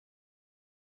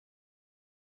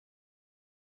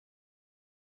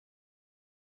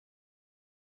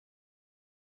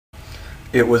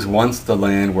It was once the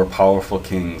land where powerful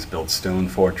kings built stone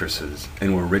fortresses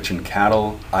and were rich in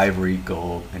cattle, ivory,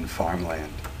 gold, and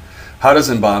farmland. How do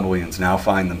Zimbabweans now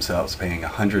find themselves paying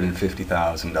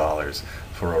 $150,000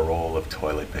 for a roll of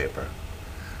toilet paper?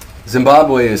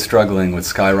 Zimbabwe is struggling with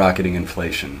skyrocketing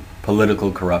inflation,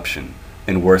 political corruption,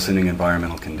 and worsening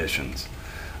environmental conditions.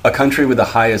 A country with the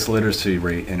highest literacy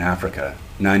rate in Africa,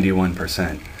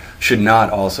 91%, should not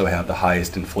also have the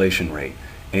highest inflation rate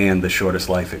and the shortest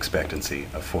life expectancy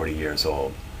of 40 years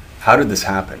old. How did this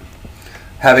happen?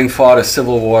 Having fought a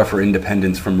civil war for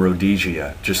independence from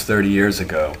Rhodesia just 30 years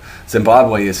ago,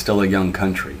 Zimbabwe is still a young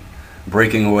country.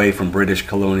 Breaking away from British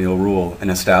colonial rule and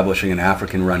establishing an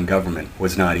African-run government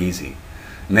was not easy.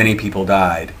 Many people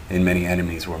died and many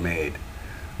enemies were made.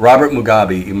 Robert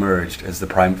Mugabe emerged as the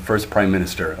first Prime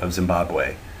Minister of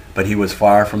Zimbabwe, but he was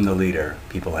far from the leader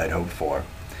people had hoped for.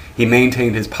 He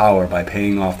maintained his power by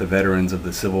paying off the veterans of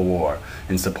the Civil War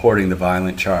and supporting the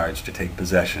violent charge to take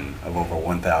possession of over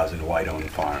 1,000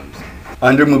 white-owned farms.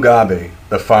 Under Mugabe,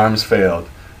 the farms failed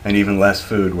and even less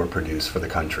food were produced for the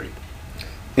country.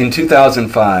 In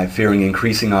 2005, fearing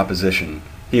increasing opposition,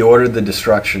 he ordered the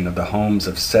destruction of the homes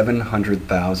of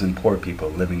 700,000 poor people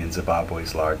living in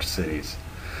Zimbabwe's large cities.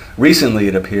 Recently,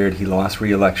 it appeared he lost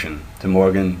re-election to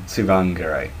Morgan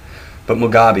Tsvangirai, but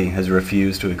Mugabe has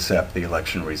refused to accept the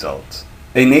election results.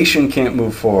 A nation can't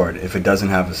move forward if it doesn't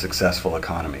have a successful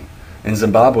economy. In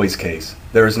Zimbabwe's case,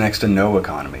 there is next to no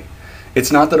economy.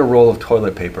 It's not that a roll of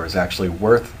toilet paper is actually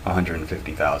worth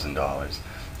 $150,000.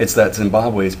 It's that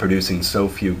Zimbabwe is producing so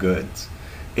few goods.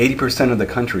 80% of the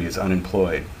country is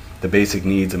unemployed. The basic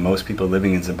needs of most people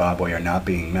living in Zimbabwe are not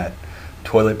being met.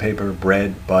 Toilet paper,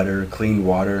 bread, butter, clean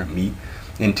water, meat,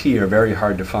 and tea are very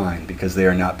hard to find because they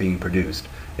are not being produced,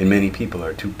 and many people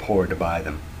are too poor to buy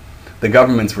them. The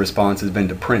government's response has been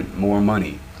to print more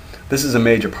money. This is a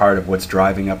major part of what's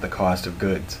driving up the cost of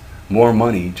goods. More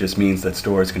money just means that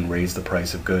stores can raise the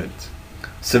price of goods.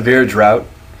 Severe drought,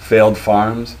 failed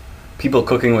farms, people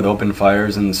cooking with open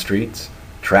fires in the streets,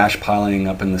 trash piling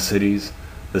up in the cities,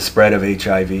 the spread of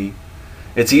HIV.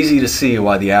 It's easy to see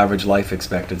why the average life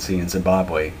expectancy in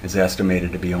Zimbabwe is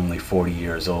estimated to be only 40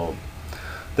 years old.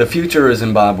 The future of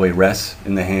Zimbabwe rests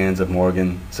in the hands of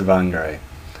Morgan Tsvangirai,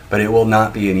 but it will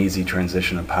not be an easy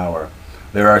transition of power.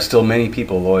 There are still many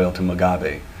people loyal to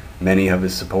Mugabe. Many of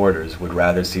his supporters would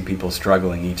rather see people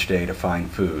struggling each day to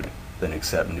find food than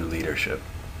accept new leadership.